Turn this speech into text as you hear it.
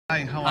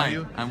Hi, how are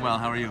you? I'm well,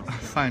 how are you?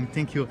 Fine,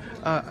 thank you.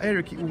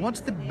 Eric,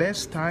 what's the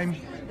best time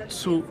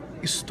to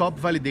stop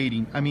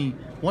validating? I mean,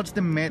 what's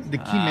the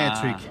key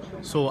metric?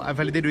 So I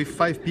validated with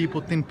 5 people,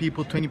 10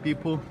 people, 20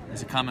 people.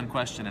 It's a common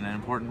question and an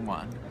important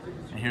one.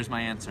 And here's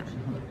my answer.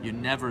 You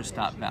never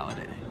stop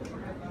validating.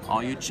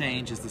 All you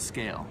change is the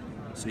scale.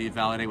 So you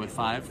validate with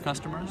 5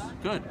 customers?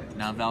 Good.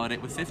 Now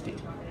validate with 50.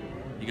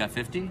 You got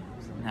 50?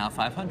 Now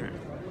 500.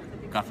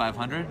 Got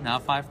 500? Now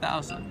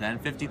 5,000. Then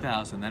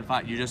 50,000. Then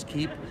 5. You just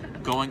keep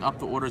going up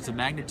the orders of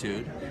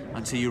magnitude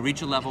until you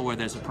reach a level where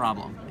there's a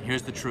problem.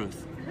 Here's the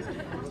truth.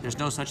 There's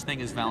no such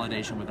thing as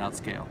validation without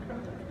scale.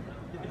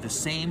 The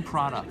same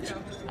product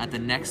at the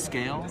next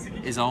scale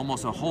is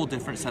almost a whole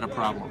different set of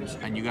problems,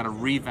 and you got to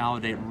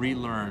revalidate,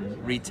 relearn,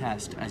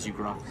 retest as you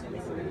grow.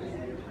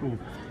 Cool.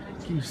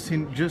 Can you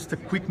send just a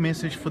quick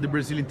message for the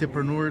Brazilian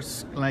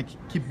entrepreneurs, like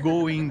keep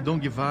going, don't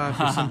give up,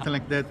 or something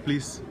like that,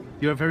 please?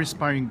 You're a very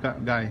inspiring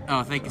guy.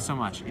 Oh, thank you so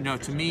much. You know,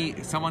 to me,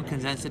 someone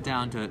condensed it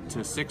down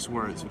to 6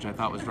 words, which I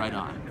thought was right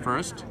on.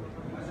 First,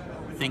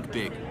 think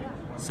big.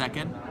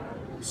 Second,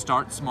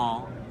 start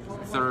small.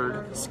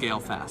 Third, scale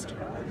fast.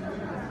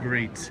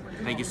 Great.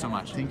 Thank you so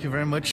much. Thank you very much.